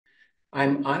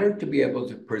I'm honored to be able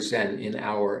to present in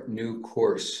our new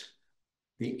course,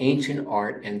 The Ancient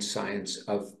Art and Science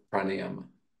of Pranayama.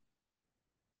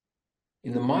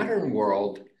 In the modern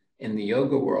world, in the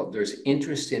yoga world, there's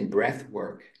interest in breath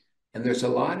work, and there's a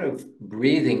lot of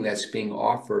breathing that's being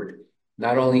offered,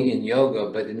 not only in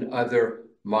yoga, but in other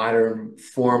modern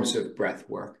forms of breath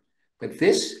work. But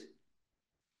this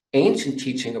ancient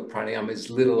teaching of pranayama is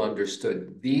little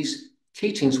understood. These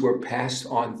teachings were passed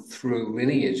on through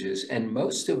lineages, and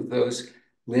most of those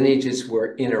lineages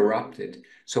were interrupted.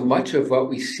 So much of what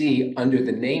we see under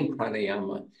the name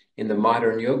pranayama in the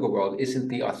modern yoga world isn't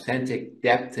the authentic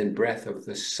depth and breadth of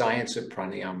the science of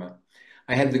pranayama.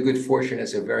 I had the good fortune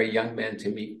as a very young man to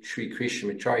meet Sri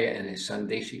Kriṣṇamācāryaa and his son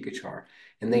Deśikācar,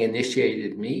 and they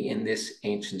initiated me in this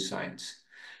ancient science.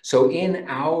 So in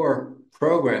our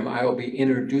program, I will be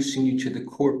introducing you to the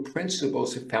core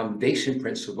principles, the foundation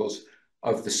principles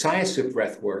of the science of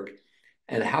breath work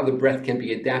and how the breath can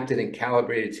be adapted and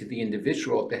calibrated to the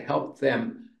individual to help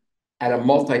them at a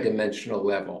multidimensional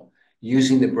level,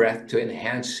 using the breath to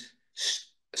enhance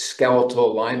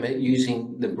skeletal alignment,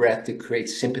 using the breath to create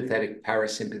sympathetic,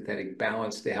 parasympathetic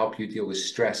balance to help you deal with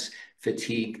stress,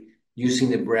 fatigue, using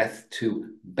the breath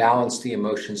to balance the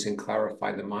emotions and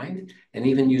clarify the mind, and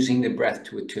even using the breath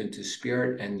to attune to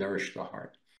spirit and nourish the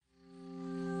heart.